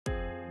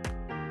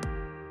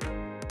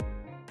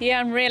Yeah,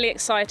 I'm really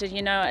excited.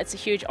 You know, it's a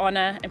huge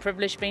honour and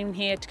privilege being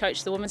here to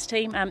coach the women's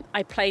team.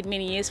 I played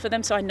many years for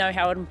them, so I know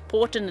how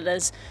important it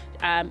is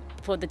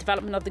for the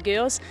development of the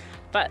girls.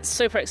 But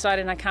super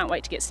excited, and I can't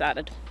wait to get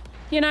started.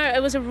 You know,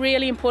 it was a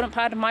really important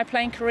part of my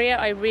playing career.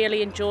 I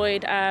really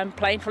enjoyed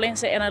playing for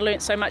Leinster, and I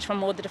learnt so much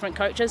from all the different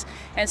coaches,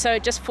 and so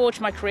it just forged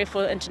my career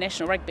for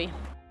international rugby.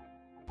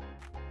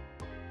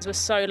 We're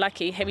so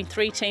lucky having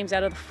 3 teams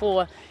out of the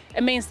 4.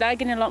 It means they're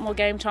getting a lot more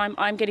game time,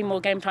 I'm getting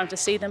more game time to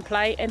see them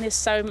play, and there's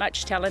so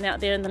much talent out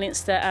there in the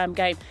Leinster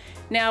game.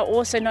 Now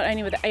also, not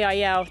only with the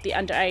AIL, the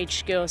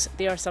underage girls,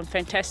 there are some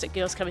fantastic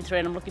girls coming through,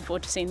 and I'm looking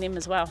forward to seeing them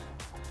as well.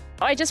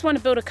 I just want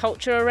to build a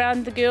culture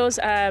around the girls,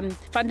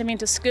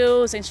 fundamental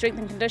skills and strength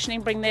and conditioning,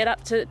 bring that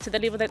up to the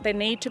level that they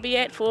need to be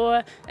at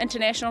for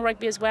international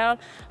rugby as well.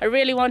 I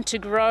really want to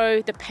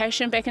grow the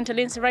passion back into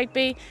Leinster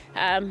rugby.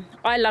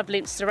 I loved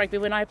Leinster rugby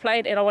when I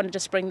played, and I want to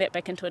just bring that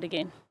back into it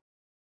again.